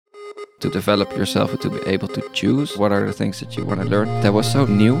to develop yourself and to be able to choose what are the things that you want to learn. That was so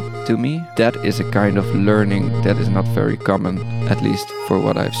new to me. That is a kind of learning that is not very common, at least for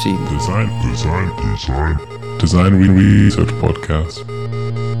what I've seen. Design Research Podcast.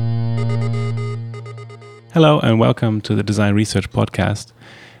 Hello and welcome to the Design Research Podcast.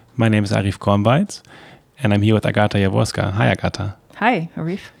 My name is Arif Kornweitz and I'm here with Agata Jaworska. Hi Agata. Hi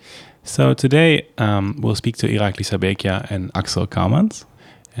Arif. So today we'll speak to Irakli Sabekia and Axel Kaumans,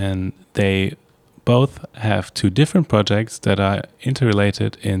 and they both have two different projects that are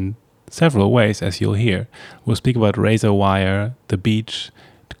interrelated in several ways, as you'll hear. We'll speak about razor wire, the beach,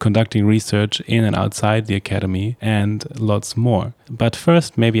 conducting research in and outside the academy, and lots more. But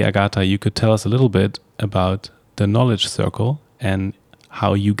first, maybe Agata, you could tell us a little bit about the Knowledge Circle and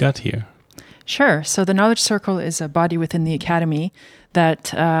how you got here. Sure. So the Knowledge Circle is a body within the academy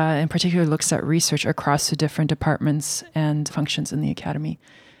that in particular looks at research across the different departments and functions in the academy.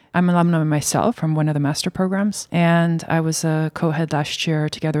 I'm an alumna myself from one of the master programs, and I was a co-head last year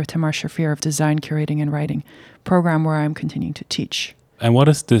together with Tamar Shafir of Design, Curating and Writing program where I'm continuing to teach. And what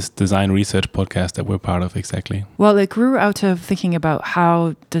is this Design Research Podcast that we're part of exactly? Well, it grew out of thinking about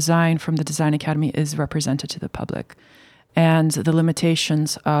how design from the Design Academy is represented to the public and the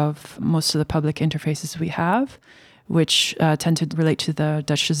limitations of most of the public interfaces we have, which tend to relate to the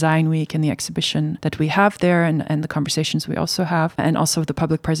Dutch Design Week and the exhibition that we have there and the conversations we also have, and also the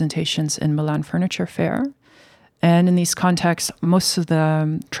public presentations in Milan Furniture Fair. And in these contexts, most of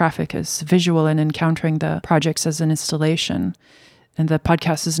the traffic is visual and encountering the projects as an installation. And the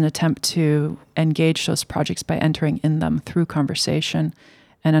podcast is an attempt to engage those projects by entering in them through conversation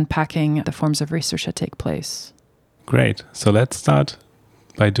and unpacking the forms of research that take place. Great. So let's start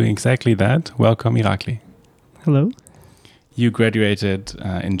by doing exactly that. Welcome, Irakli. Hello. You graduated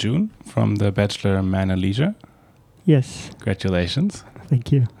in June from the Bachelor Manner Leisure. Yes. Congratulations.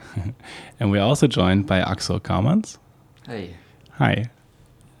 Thank you. And we're also joined by Axel Kaumans. Hey. Hi.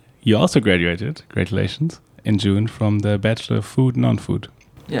 You also graduated, congratulations, in June from the Bachelor Food Non-Food.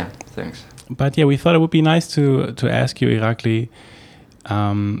 Yeah, thanks. But yeah, we thought it would be nice to ask you, Irakli,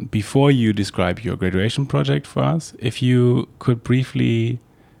 before you describe your graduation project for us, if you could briefly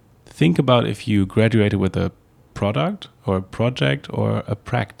think about if you graduated with a product or a project or a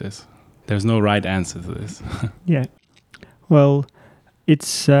practice. There's no right answer to this. Yeah. Well,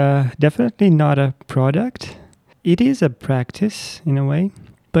 it's definitely not a product. It is a practice in a way,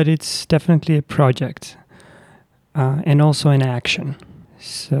 but it's definitely a project and also an action.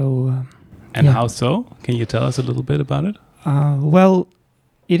 So. And how so? Can you tell us a little bit about it? Well,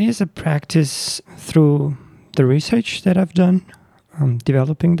 it is a practice through the research that I've done,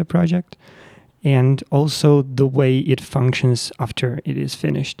 developing the project, and also the way it functions after it is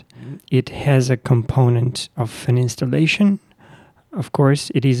finished. It has a component of an installation. Of course,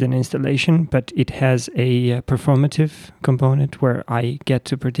 it is an installation, but it has a performative component where I get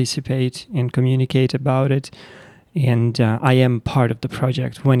to participate and communicate about it, and I am part of the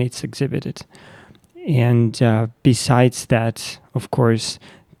project when it's exhibited. And besides that, of course,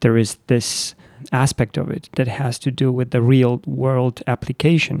 there is this aspect of it that has to do with the real world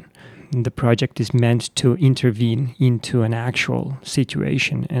application. The project is meant to intervene into an actual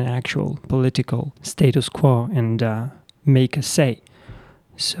situation, an actual political status quo, and make a say.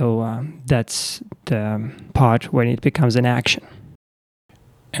 So that's the part when it becomes an action.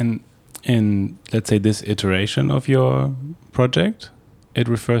 And in, let's say, this iteration of your project, it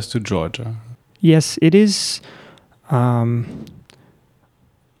refers to Georgia. Yes, it is.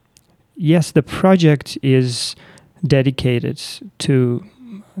 Yes, the project is dedicated to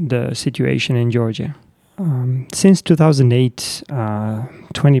the situation in Georgia. Since 2008,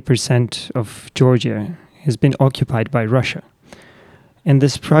 20% of Georgia has been occupied by Russia. And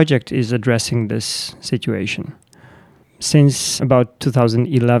this project is addressing this situation. Since about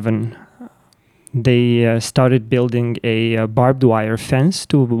 2011, they started building a barbed wire fence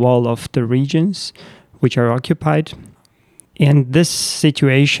to wall off the regions which are occupied. And this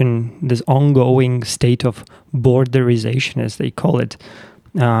situation, this ongoing state of borderization, as they call it,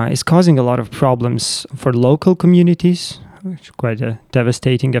 is causing a lot of problems for local communities, which is quite a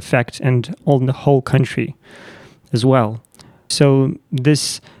devastating effect, and on the whole country as well. So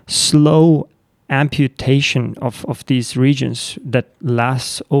this slow amputation of these regions that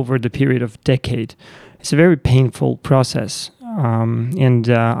lasts over the period of decade. It's a very painful process, and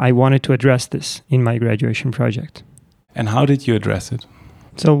I wanted to address this in my graduation project. And how did you address it?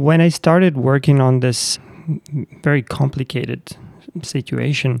 So when I started working on this very complicated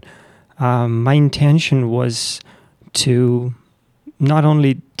situation, my intention was to not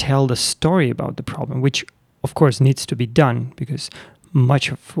only tell the story about the problem, which of course needs to be done because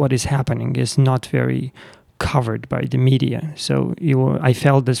much of what is happening is not very covered by the media. So I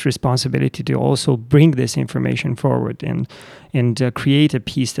felt this responsibility to also bring this information forward and create a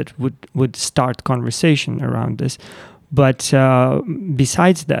piece that would start conversation around this. But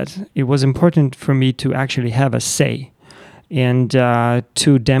besides that, it was important for me to actually have a say and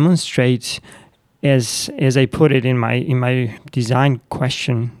to demonstrate, as I put it in my design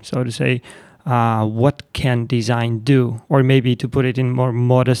question, so to say, what can design do? Or maybe to put it in more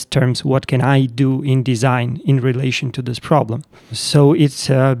modest terms, what can I do in design in relation to this problem? So it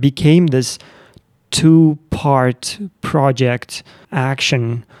became this two-part project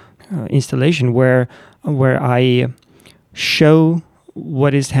action installation where I show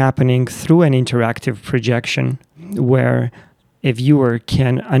what is happening through an interactive projection where a viewer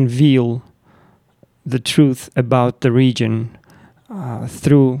can unveil the truth about the region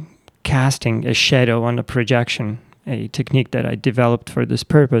through casting a shadow on a projection, a technique that I developed for this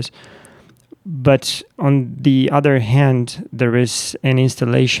purpose. But on the other hand, there is an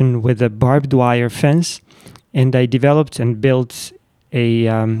installation with a barbed wire fence, and I developed and built a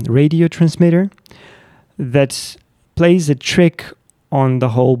radio transmitter that plays a trick on the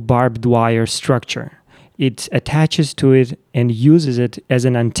whole barbed wire structure. It attaches to it and uses it as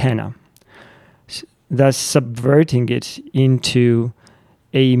an antenna, thus subverting it into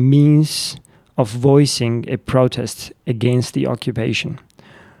a means of voicing a protest against the occupation.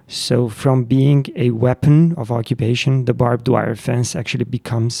 So from being a weapon of occupation, the barbed wire fence actually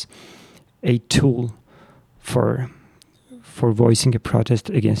becomes a tool for voicing a protest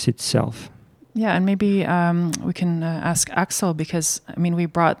against itself. Yeah, and maybe we can ask Axel, because we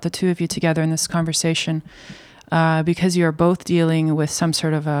brought the two of you together in this conversation because you are both dealing with some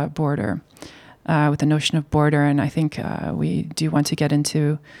sort of a border, with the notion of border, and I think we do want to get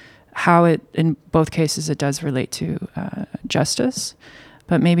into how it, in both cases, it does relate to justice.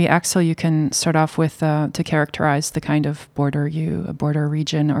 But maybe Axel, you can start off with to characterize the kind of border a border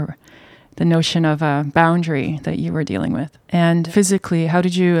region, or the notion of a boundary that you were dealing with. And physically, how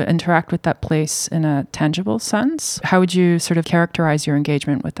did you interact with that place in a tangible sense? How would you sort of characterize your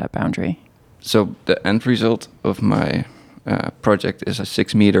engagement with that boundary? So the end result of my project is a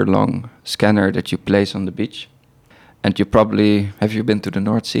 6-meter long scanner that you place on the beach. And have you been to the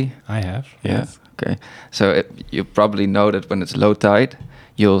North Sea? I have. Yeah. Yes. Okay. So you probably know that when it's low tide,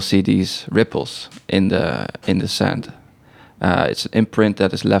 you'll see these ripples in the sand. It's an imprint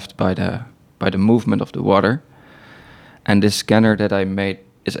that is left by the movement of the water, and this scanner that I made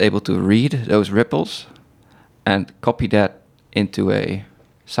is able to read those ripples and copy that into a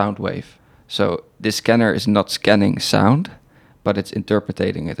sound wave. So this scanner is not scanning sound, but it's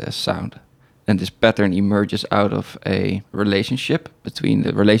interpreting it as sound. And this pattern emerges out of a relationship between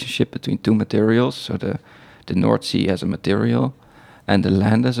two materials, so the North Sea as a material and the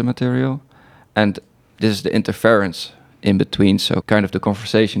land as a material. And this is the interference in between, so kind of the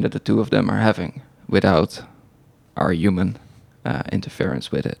conversation that the two of them are having without our human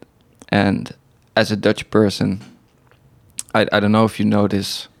interference with it. And as a Dutch person, I don't know if you know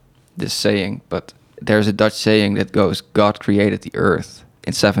this saying, but there's a Dutch saying that goes, God created the earth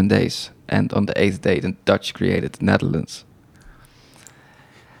in 7 days, and on the 8th day the Dutch created the Netherlands.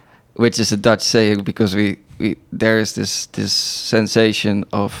 Which is a Dutch saying because there is this sensation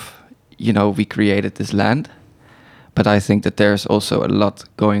of, we created this land. But I think that there's also a lot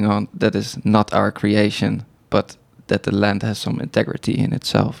going on that is not our creation, but that the land has some integrity in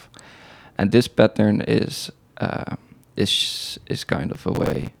itself. And this pattern is kind of a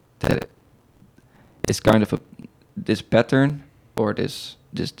way that it's kind of this pattern, or this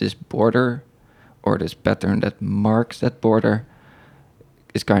border, or this pattern that marks that border,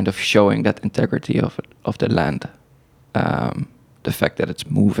 is kind of showing that integrity of the land, the fact that it's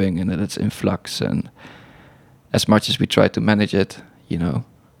moving and that it's in flux, and as much as we try to manage it,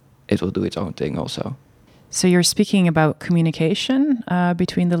 it will do its own thing also. So you're speaking about communication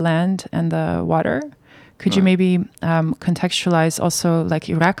between the land and the water. Could you maybe contextualize also, like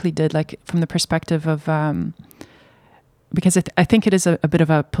Irakli did, like from the perspective of, because I think it is a bit of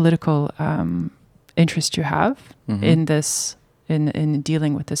a political interest you have in this, in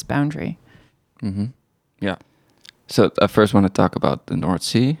dealing with this boundary. Mm-hmm. Yeah. So I first want to talk about the North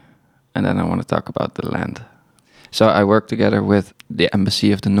Sea, and then I want to talk about the land. So I work together with the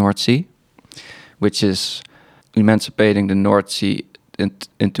Embassy of the North Sea, which is emancipating the North Sea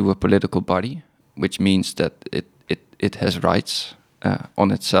into a political body, which means that it has rights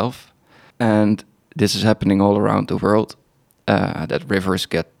on itself. And this is happening all around the world, that rivers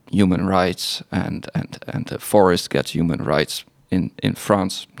get human rights and the forest gets human rights in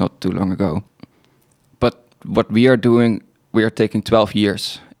France not too long ago. But what we are doing we are taking 12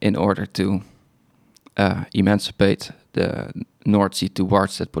 years in order to emancipate the North Sea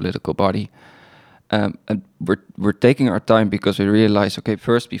towards that political body. And we're taking our time because we realize, okay,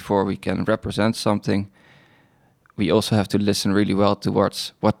 first, before we can represent something, we also have to listen really well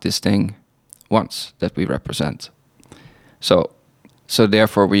towards what this thing wants that we represent. So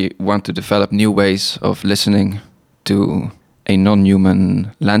therefore we want to develop new ways of listening to a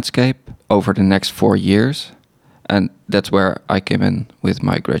non-human landscape over the next 4 years. And that's where I came in with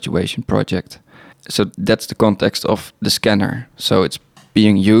my graduation project. So that's the context of the scanner. So it's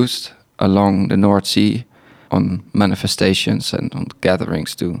being used along the North Sea on manifestations and on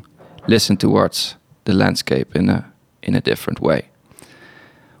gatherings to listen towards the landscape in a different way.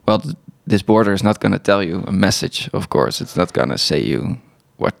 Well, this border is not going to tell you a message, of course. It's not going to say you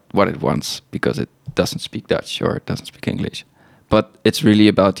what it wants because it doesn't speak Dutch or it doesn't speak English. But it's really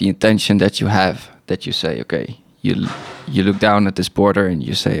about the intention that you have, that you say, okay, you look down at this border and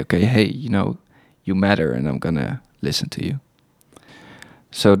you say, okay, hey, you matter and I'm going to listen to you.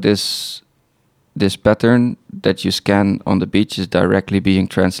 So this pattern that you scan on the beach is directly being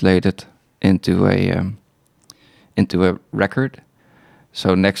translated into a record.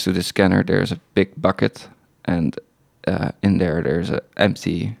 So next to the scanner there's a big bucket, and in there's an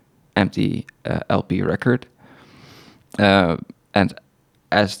empty LP record. And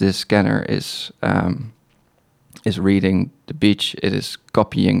as this scanner is reading the beach, it is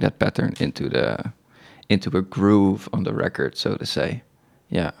copying that pattern into a groove on the record, so to say.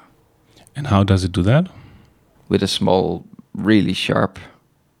 Yeah. And how does it do that? With a small, really sharp,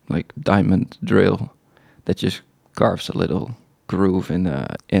 like diamond drill that just carves a little groove in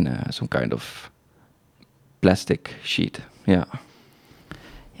some kind of plastic sheet. Yeah.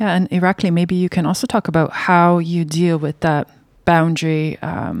 Yeah, and Irakli, maybe you can also talk about how you deal with that boundary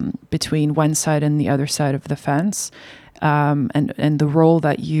between one side and the other side of the fence, and the role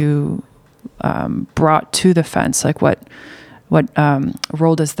that you brought to the fence. Like what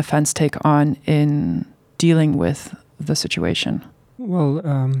role does the fence take on in dealing with the situation? Well,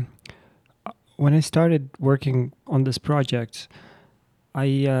 when I started working on this project,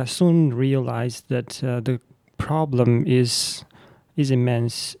 I soon realized that the problem is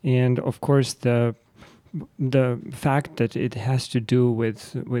immense, and of course the fact that it has to do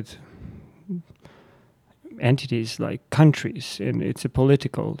with entities like countries, and it's a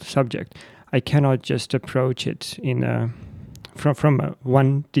political subject. I cannot just approach it from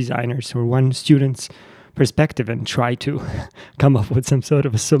one designer's or one student's perspective and try to come up with some sort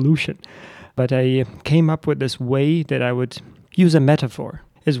of a solution. But I came up with this way that I would use a metaphor,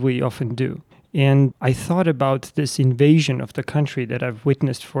 as we often do. And I thought about this invasion of the country that I've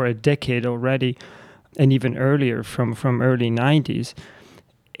witnessed for a decade already, and even earlier from early 90s,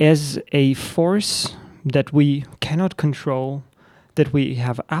 as a force that we cannot control, that we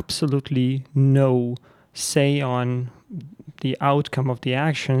have absolutely no say on the outcome of the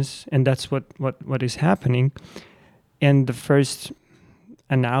actions, and that's what is happening. And the first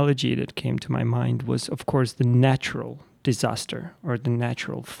analogy that came to my mind was, of course, the natural disaster or the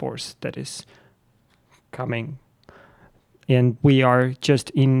natural force that is coming. And we are just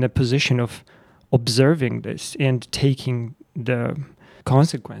in a position of observing this and taking the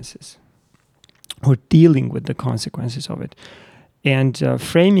consequences or dealing with the consequences of it. And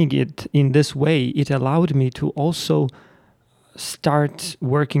framing it in this way, it allowed me to also start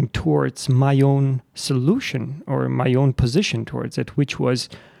working towards my own solution or my own position towards it, which was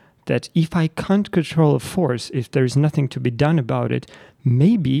that if I can't control a force, if there's nothing to be done about it,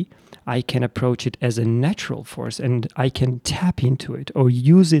 maybe I can approach it as a natural force and I can tap into it or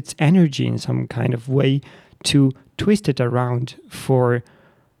use its energy in some kind of way to twist it around for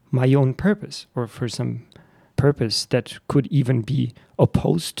my own purpose or for some purpose that could even be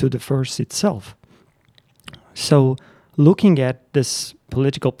opposed to the force itself. So looking at this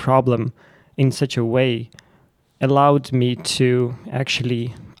political problem in such a way allowed me to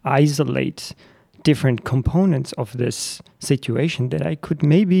actually isolate different components of this situation that I could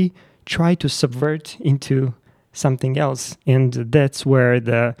maybe try to subvert into something else. And that's where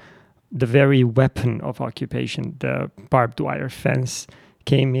the very weapon of occupation, the barbed wire fence,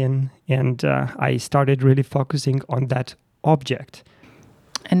 came in, and I started really focusing on that object.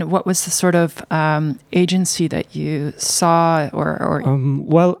 And what was the sort of agency that you saw, or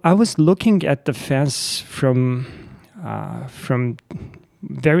well, I was looking at the fence from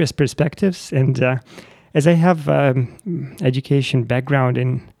various perspectives, and as I have education background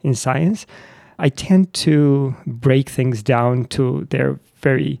in science, I tend to break things down to their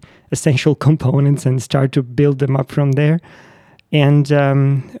very essential components and start to build them up from there. And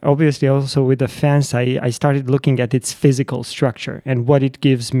obviously also with the fence, I started looking at its physical structure and what it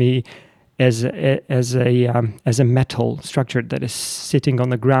gives me as a metal structure that is sitting on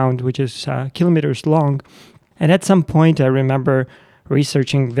the ground, which is kilometers long. And at some point, I remember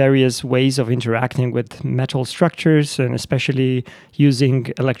researching various ways of interacting with metal structures, and especially using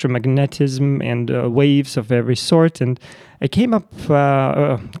electromagnetism and waves of every sort. And I came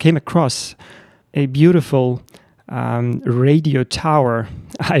across a beautiful radio tower,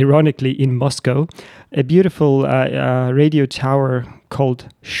 ironically in Moscow, a beautiful radio tower called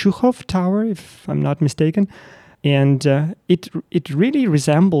Shukhov Tower, if I'm not mistaken. And it really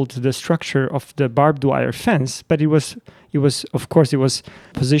resembled the structure of the barbed wire fence, but it was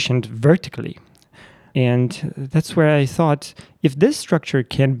positioned vertically. And that's where I thought, if this structure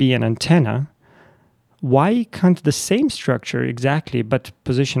can be an antenna, why can't the same structure exactly, but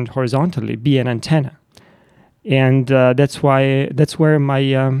positioned horizontally, be an antenna? And that's where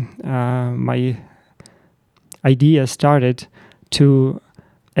my idea started to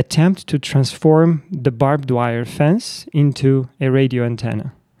attempt to transform the barbed wire fence into a radio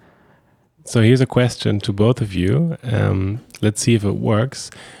antenna. So here's a question to both of you. Let's see if it works.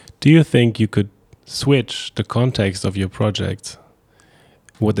 Do you think you could switch the context of your project?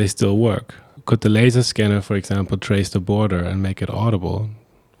 Would they still work? Could the laser scanner, for example, trace the border and make it audible?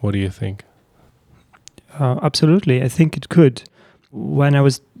 What do you think? Absolutely, I think it could. When I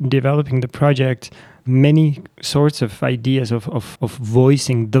was developing the project, many sorts of ideas of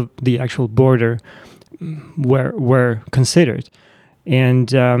voicing the actual border were considered.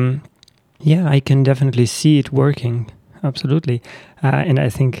 And I can definitely see it working. Absolutely. And I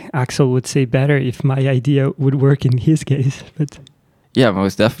think Axel would say better if my idea would work in his case. But Yeah,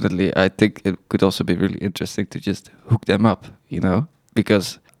 most definitely. I think it could also be really interesting to just hook them up,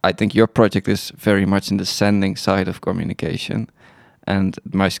 because I think your project is very much in the sending side of communication, and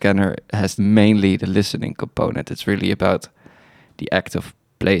my scanner has mainly the listening component. It's really about the act of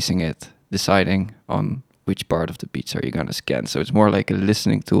placing it, deciding on which part of the beach are you going to scan. So it's more like a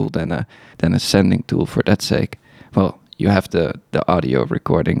listening tool than a sending tool for that sake. Well, you have the audio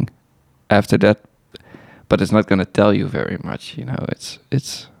recording after that, but it's not going to tell you very much.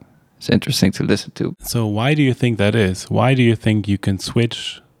 It's interesting to listen to. So why do you think that is? Why do you think you can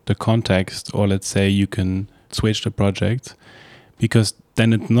switch the context, or let's say you can switch the project? Because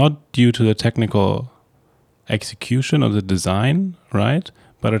then it's not due to the technical execution of the design, right?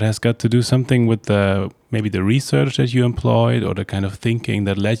 But it has got to do something with maybe the research that you employed, or the kind of thinking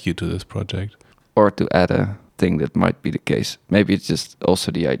that led you to this project. Or to add a thing that might be the case, maybe it's just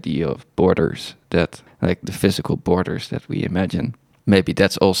also the idea of borders, that like the physical borders that we imagine. Maybe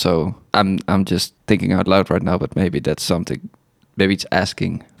that's also, I'm just thinking out loud right now, but maybe that's something, maybe it's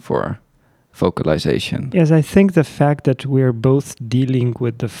asking for vocalization. yes, I think the fact that we're both dealing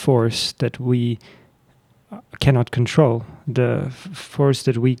with the force that we cannot control, the force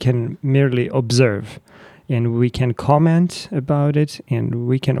that we can merely observe, and we can comment about it, and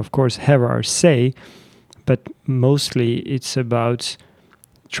we can, of course, have our say, but mostly it's about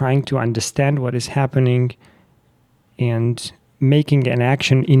trying to understand what is happening and making an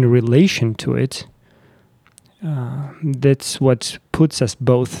action in relation to it. That's what puts us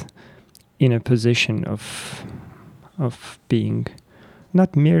both in a position of being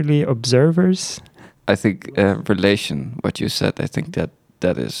not merely observers. I think relation, what you said, I think that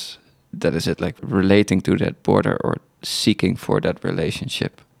is it, like relating to that border or seeking for that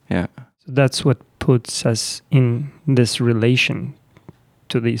relationship. Yeah. So that's what puts us in this relation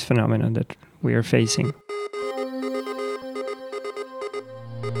to these phenomena that we are facing.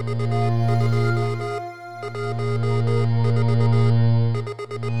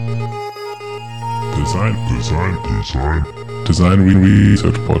 Design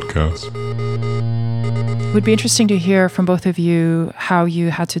Research Podcast. It would be interesting to hear from both of you how you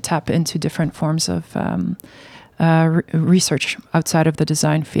had to tap into different forms of research outside of the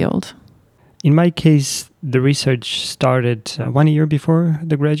design field. In my case, the research started 1 year before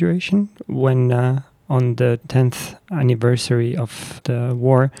the graduation, when on the 10th anniversary of the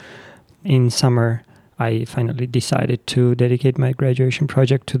war in summer, I finally decided to dedicate my graduation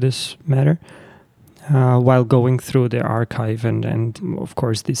project to this matter. While going through the archive, and of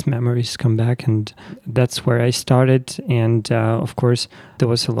course these memories come back, and that's where I started. And of course there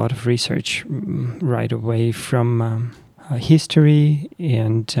was a lot of research right away from history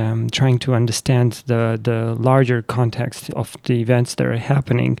and trying to understand the larger context of the events that are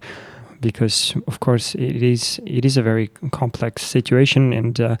happening, because of course it is a very complex situation,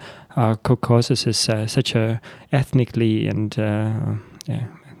 and Caucasus is such a ethnically and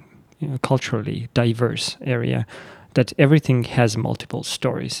culturally diverse area that everything has multiple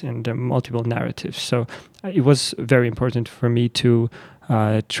stories and multiple narratives. So it was very important for me to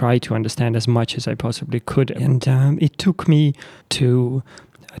try to understand as much as I possibly could. And it took me to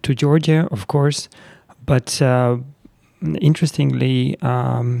Georgia, of course, but interestingly,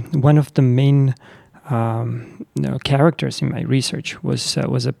 one of the main characters in my research was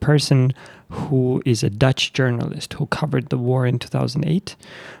a person who is a Dutch journalist who covered the war in 2008,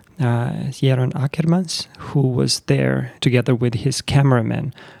 Jeroen Akkermans, who was there together with his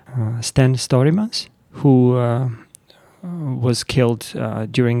cameraman, Sten Storymans, who was killed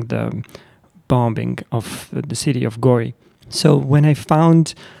during the bombing of the city of Gori. So when I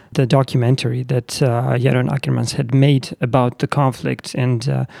found the documentary that Jeroen Akkermans had made about the conflict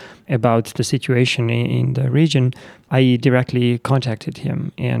and about the situation in the region, I directly contacted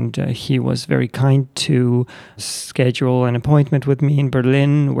him, and he was very kind to schedule an appointment with me in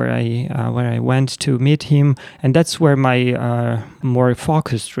Berlin, where I went to meet him, and that's where my more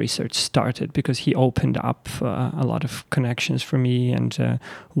focused research started, because he opened up a lot of connections for me and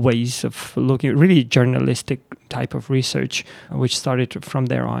ways of looking, really journalistic type of research, which started from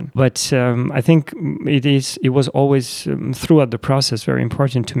there on. But I think it was always throughout the process very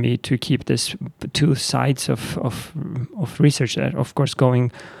important to me to keep this two sides of research that, of course,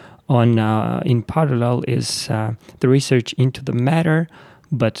 going on in parallel is the research into the matter,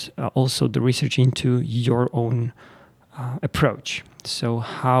 but also the research into your own approach. So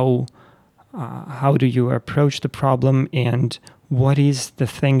how do you approach the problem, and what is the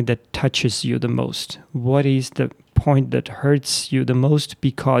thing that touches you the most? What is the point that hurts you the most?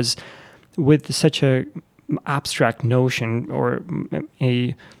 Because with such a abstract notion or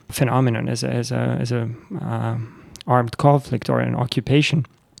a phenomenon as a armed conflict or an occupation,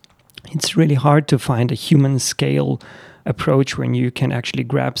 it's really hard to find a human scale approach when you can actually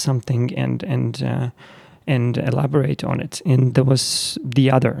grab something and elaborate on it. And that was the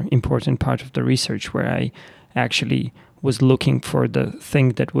other important part of the research, where I actually was looking for the thing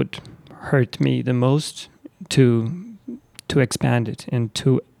that would hurt me the most, to expand it and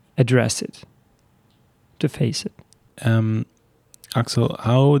to address it, to face it. Axel,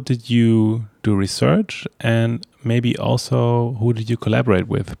 how did you do research, and maybe also who did you collaborate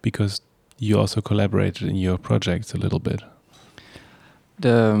with? Because you also collaborated in your projects a little bit.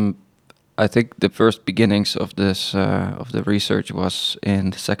 I think the first beginnings of this of the research was in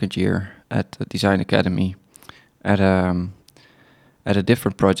the second year at the Design Academy. At a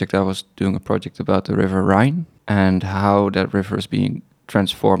different project, I was doing a project about the River Rhine and how that river is being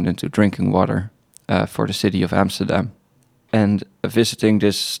transformed into drinking water for the city of Amsterdam. And visiting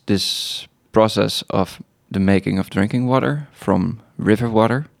this process of the making of drinking water from river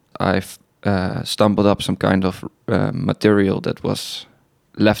water, I've stumbled up some kind of material that was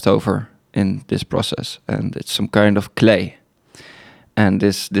left over in this process, and it's some kind of clay. And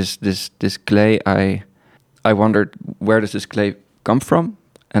this clay, I wondered, where does this clay come from?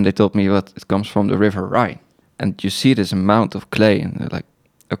 And they told me that it comes from the River Rhine. And you see this amount of clay, and they're like,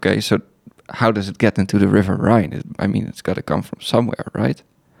 okay, so how does it get into the River Rhine? It's got to come from somewhere, right?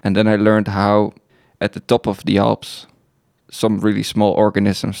 And then I learned how at the top of the Alps, some really small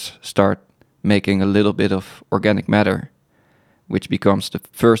organisms start making a little bit of organic matter, which becomes the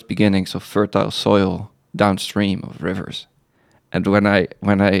first beginnings of fertile soil downstream of rivers. And when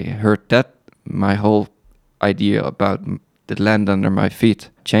I heard that, my whole idea about the land under my feet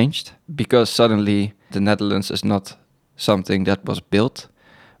changed, because suddenly the Netherlands is not something that was built,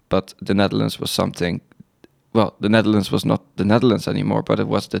 but the Netherlands was something, well, the Netherlands was not the Netherlands anymore, but it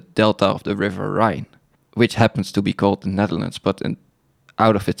was the delta of the River Rhine, which happens to be called the Netherlands, but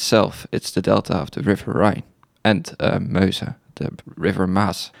out of itself, it's the delta of the River Rhine and Meuse, the River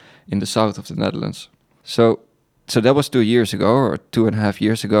Maas in the south of the Netherlands. So that was 2 years ago, or 2.5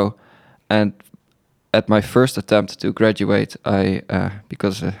 years ago, and at my first attempt to graduate,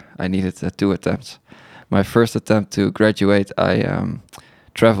 because I needed 2 attempts. My first attempt to graduate, I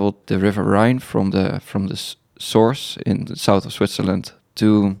traveled the River Rhine from the source in the south of Switzerland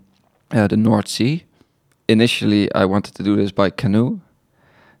to the North Sea. Initially, I wanted to do this by canoe,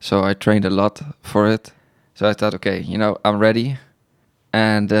 so I trained a lot for it. So I thought, okay, I'm ready.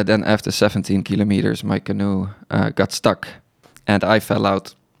 And then after 17 kilometers, my canoe got stuck, and I fell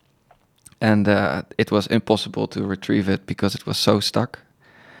out. And it was impossible to retrieve it because it was so stuck.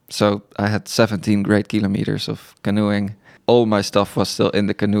 So I had 17 great kilometers of canoeing. All my stuff was still in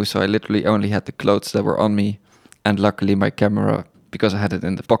the canoe, so I literally only had the clothes that were on me, and luckily my camera, because I had it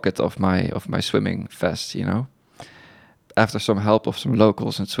in the pocket of my swimming vest. After some help of some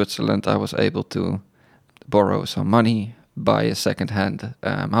locals in Switzerland, I was able to borrow some money, buy a second-hand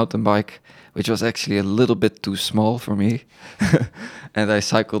mountain bike, which was actually a little bit too small for me, and I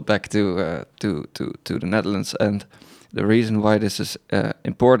cycled back to the Netherlands. And the reason why this is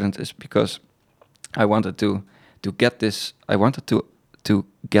important is because I wanted to get this. I wanted to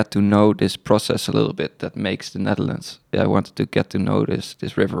get to know this process a little bit that makes the Netherlands. I wanted to get to know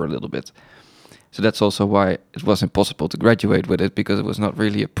this river a little bit. So that's also why it was impossible to graduate with it, because it was not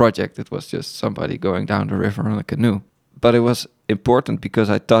really a project. It was just somebody going down the river on a canoe. But it was important because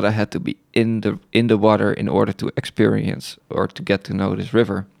I thought I had to be in the water in order to experience or to get to know this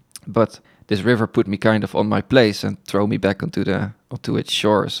river. But this river put me kind of on my place and throw me back onto its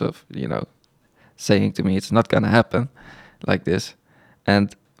shores of, saying to me, it's not going to happen like this.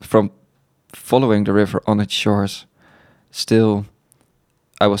 And from following the river on its shores,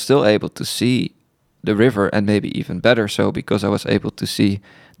 I was still able to see the river, and maybe even better so, because I was able to see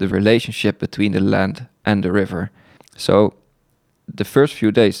the relationship between the land and the river. So the first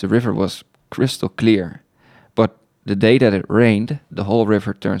few days, the river was crystal clear, but the day that it rained, the whole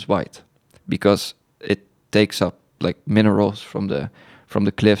river turns white, because it takes up like minerals from the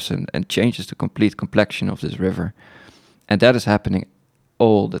cliffs and changes the complete complexion of this river. And that is happening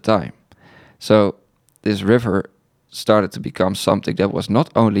all the time. So this river started to become something that was not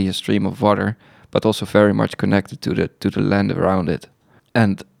only a stream of water, but also very much connected to the land around it.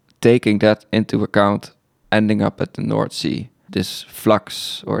 And taking that into account, ending up at the North Sea, this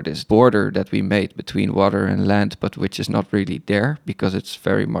flux or this border that we made between water and land, but which is not really there because it's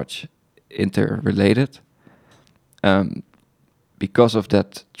very much interrelated. Because of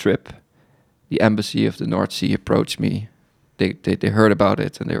that trip, the embassy of the North Sea approached me. They heard about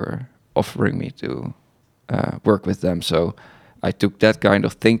it and they were offering me to work with them. So I took that kind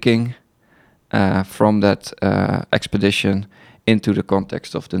of thinking from that expedition into the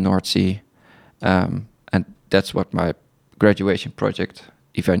context of the North Sea. And that's what my graduation project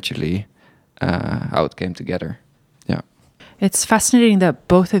eventually, how it came together. Yeah. It's fascinating that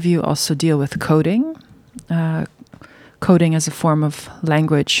both of you also deal with coding. Coding as a form of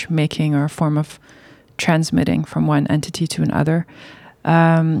language making or a form of transmitting from one entity to another.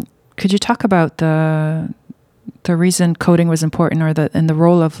 Could you talk about the reason coding was important, or the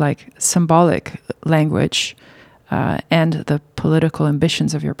role of like symbolic language and the political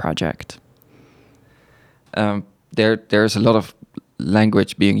ambitions of your project? There's a lot of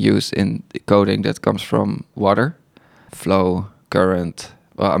language being used in coding that comes from water, flow, current.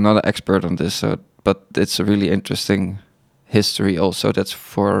 Well, I'm not an expert on this, but it's a really interesting history also. That's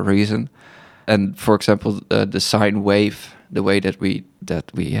for a reason. And for example, the sine wave, the way that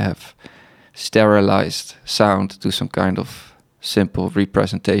we have sterilized sound to some kind of simple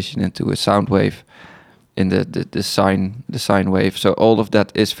representation into a sound wave in the sine wave. So all of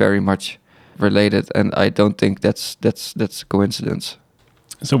that is very much related, and I don't think that's a coincidence.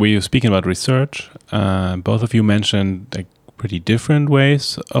 So were you speaking about research? Both of you mentioned like pretty different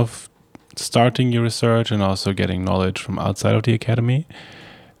ways of starting your research and also getting knowledge from outside of the academy.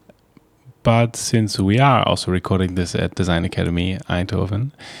 But since we are also recording this at Design Academy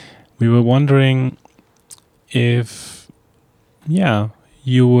Eindhoven, we were wondering if,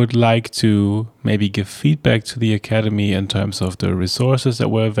 you would like to maybe give feedback to the academy in terms of the resources that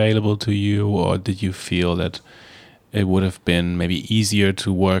were available to you, or did you feel that it would have been maybe easier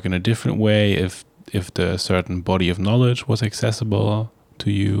to work in a different way if the certain body of knowledge was accessible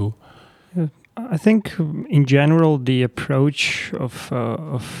to you? I think in general the approach of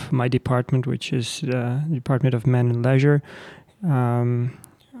my department, which is the Department of Man and Leisure,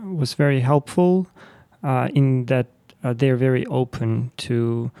 was very helpful in that they're very open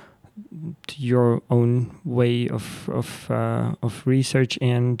to your own way of research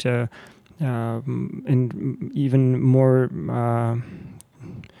and even more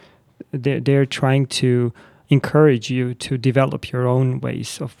they're trying to encourage you to develop your own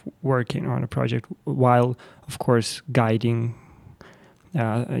ways of working on a project, while of course guiding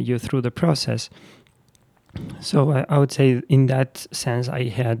you through the process. So I would say in that sense I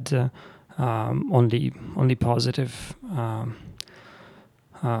had only positive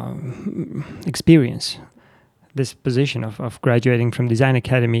experience. This position of graduating from Design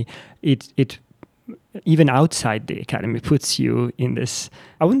Academy, it even outside the academy puts you in this,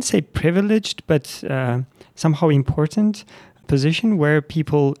 I wouldn't say privileged, but somehow important position where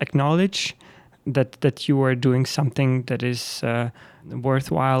people acknowledge that you are doing something that is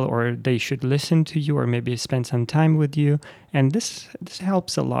worthwhile, or they should listen to you, or maybe spend some time with you. And this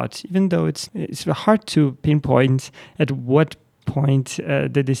helps a lot, even though it's hard to pinpoint at what point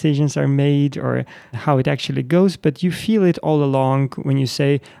the decisions are made or how it actually goes, but you feel it all along when you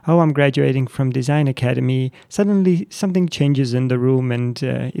say, oh, I'm graduating from Design Academy. Suddenly something changes in the room and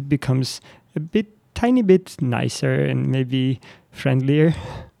it becomes a tiny bit nicer and maybe friendlier.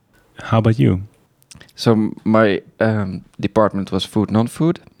 How about you? So my department was food,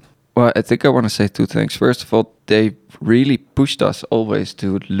 non-food. Well, I think I want to say two things. First of all, they really pushed us always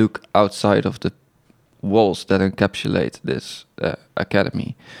to look outside of the walls that encapsulate this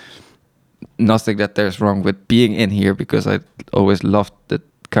academy. Nothing that there's wrong with being in here, because I always loved the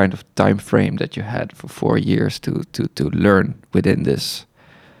kind of time frame that you had for 4 years to learn within this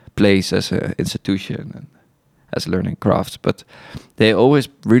place as an institution and as learning crafts. But they always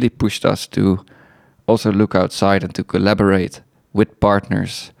really pushed us to also look outside and to collaborate with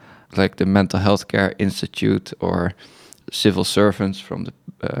partners like the Mental Health Care Institute or civil servants from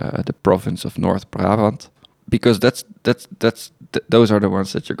the province of North Brabant, because those are the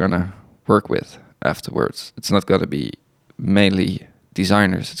ones that you're gonna work with afterwards. It's not gonna be mainly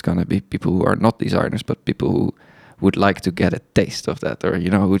designers. It's gonna be people who are not designers, but people who would like to get a taste of that, or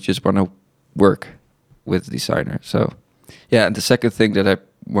who just want to work with designers. So, yeah. And the second thing that I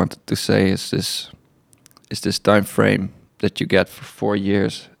wanted to say is this time frame that you get for 4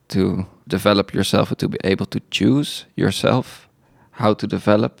 years to develop yourself and to be able to choose yourself how to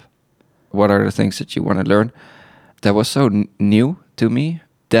develop, what are the things that you want to learn. That was so new to me.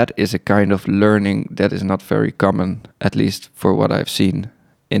 That is a kind of learning that is not very common, at least for what I've seen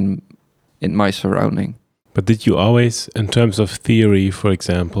in my surrounding. But did you always, in terms of theory, for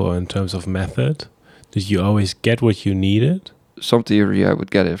example, or in terms of method, did you always get what you needed? Some theory I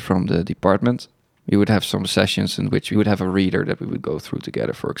would get it from the department. We would have some sessions in which we would have a reader that we would go through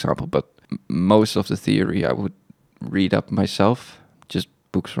together, for example. But most of the theory I would read up myself, just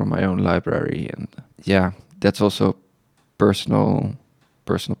books from my own library. And yeah, that's also personal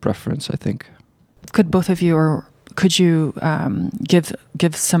preference, I think. Could both of you, or could you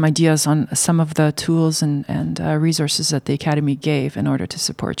give some ideas on some of the tools and resources that the Academy gave in order to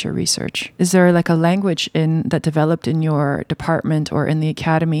support your research? Is there like a language that developed in your department or in the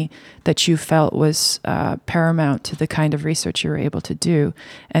Academy that you felt was paramount to the kind of research you were able to do?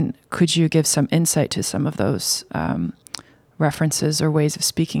 And could you give some insight to some of those references or ways of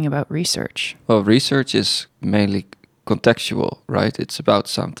speaking about research? Well, research is mainly contextual, right? It's about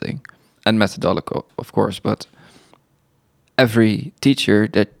something, and methodological, of course, but every teacher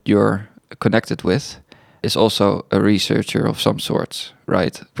that you're connected with is also a researcher of some sorts,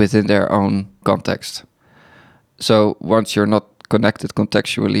 right? Within their own context. So once you're not connected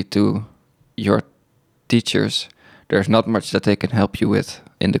contextually to your teachers, there's not much that they can help you with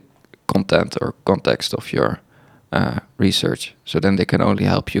in the content or context of your research. So then they can only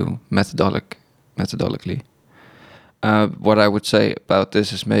help you methodologically. What I would say about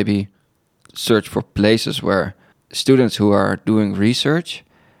this is maybe search for places where students who are doing research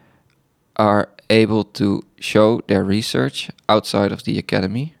are able to show their research outside of the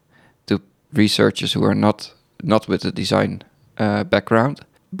academy to researchers who are not with a design background,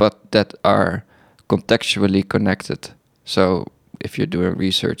 but that are contextually connected. So if you're doing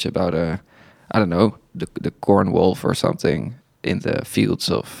research about the corn wolf or something in the fields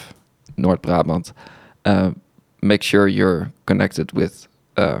of North Brabant, make sure you're connected with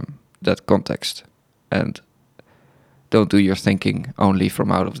that context, and don't do your thinking only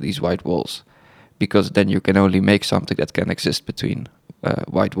from out of these white walls, because then you can only make something that can exist between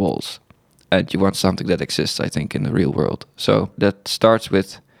white walls, and you want something that exists, I think, in the real world. So that starts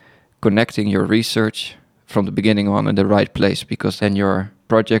with connecting your research from the beginning on in the right place, because then your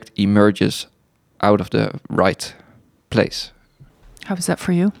project emerges out of the right place. How was that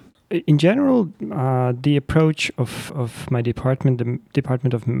for you? In general, the approach of my department, the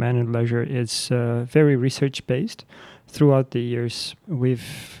Department of Man and Leisure, is very research-based. Throughout the years,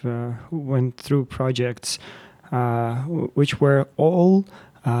 we've went through projects which were all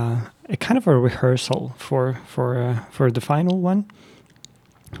a kind of a rehearsal for the final one.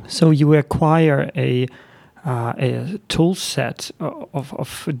 So you acquire a tool set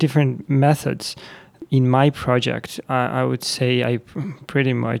of different methods. In my project, I would say I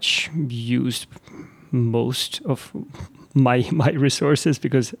pretty much used most of my resources,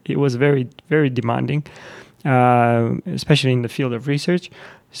 because it was very, very demanding, especially in the field of research.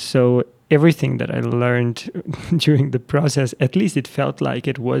 So everything that I learned during the process, at least it felt like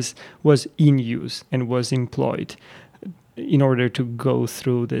it was in use and was employed in order to go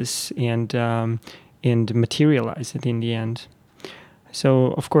through this and materialize it in the end. So,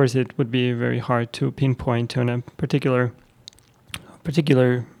 of course, it would be very hard to pinpoint on a particular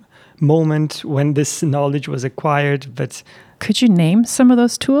moment when this knowledge was acquired, but Could you name some of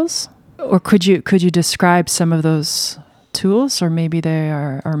those tools? Or could you describe some of those tools, or maybe they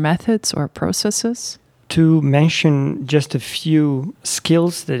are methods or processes? To mention just a few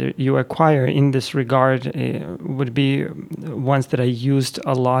skills that you acquire in this regard would be ones that I used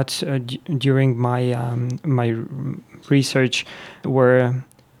a lot during my research were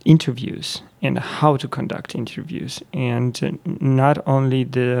interviews and how to conduct interviews, and not only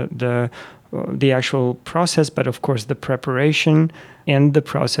the actual process, but of course the preparation and the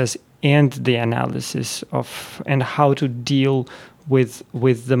process and the analysis of and how to deal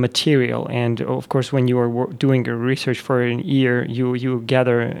with the material. And of course, when you are doing a research for an year, you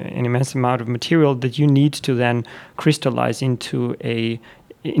gather an immense amount of material that you need to then crystallize into a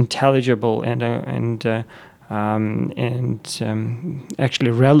intelligible and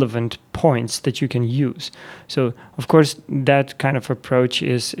actually relevant points that you can use. So of course that kind of approach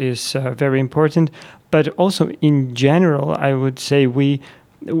is very important, but also in general I would say we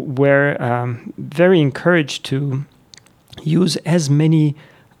were very encouraged to use as many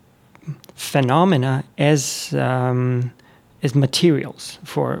phenomena as materials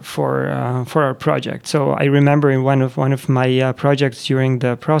for our project. So I remember in one of my projects during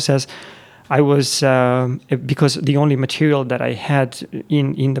the process, I was because the only material that I had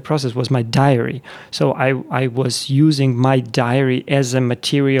in the process was my diary. So I was using my diary as a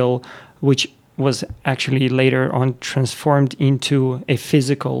material which was actually later on transformed into a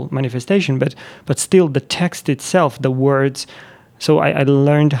physical manifestation, but still the text itself, the words. So I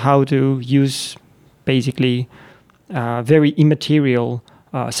learned how to use basically very immaterial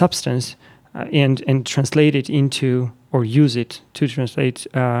substance and translate it into, or use it to translate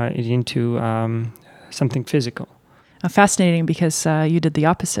it into something physical. Fascinating, because you did the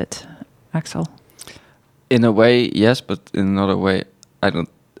opposite, Axel. In a way, yes, but in another way,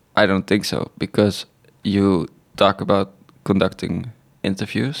 I don't think so, because you talk about conducting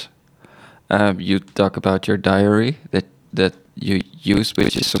interviews. You talk about your diary that you use,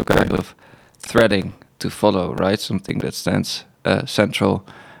 which is some kind of threading to follow, right? Something that stands central.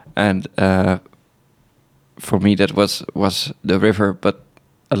 And for me, that was the river. But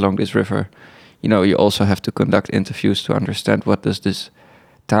along this river, you also have to conduct interviews to understand what does this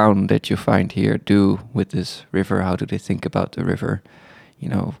town that you find here do with this river? How do they think about the river?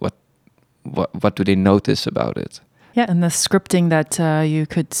 What do they notice about it? Yeah, and the scripting that you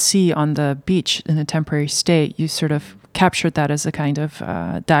could see on the beach in a temporary state, you sort of captured that as a kind of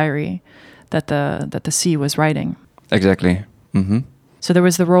diary that the sea was writing. Exactly. Mm-hmm. So there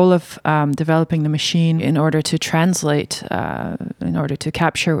was the role of developing the machine in order to translate, in order to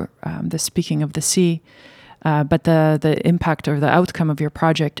capture the speaking of the sea. But the impact or the outcome of your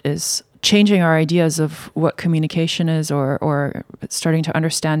project is changing our ideas of what communication is, or starting to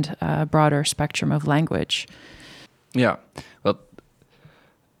understand a broader spectrum of language. Yeah. Well,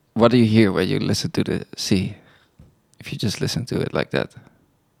 what do you hear when you listen to the sea? If you just listen to it like that,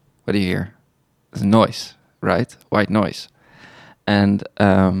 what do you hear? It's noise, right? White noise. And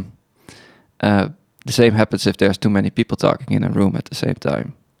the same happens if there's too many people talking in a room at the same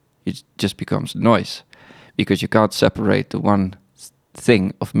time. It just becomes noise, because you can't separate the one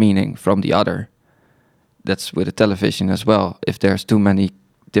thing of meaning from the other. That's with a television as well. If there's too many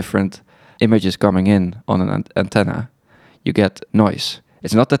different images coming in on an antenna, you get noise.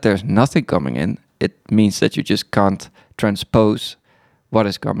 It's not that there's nothing coming in. It means that you just can't transpose what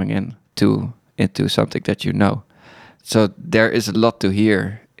is coming in into something that you know. So there is a lot to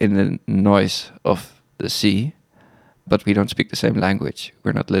hear in the noise of the sea, but we don't speak the same language.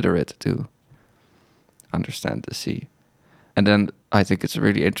 We're not literate to understand the sea. And then I think it's a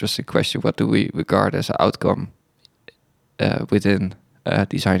really interesting question. What do we regard as an outcome within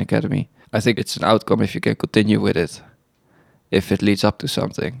Design Academy? I think it's an outcome if you can continue with it, if it leads up to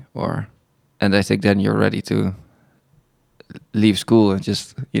something, and I think then you're ready to leave school and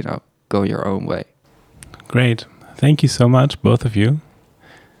just, go your own way. Great. Thank you so much, both of you.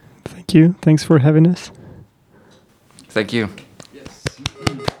 Thank you. Thanks for having us. Thank you.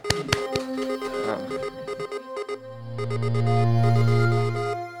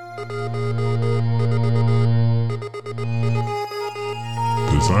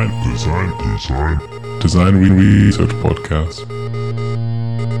 Design Research Podcast.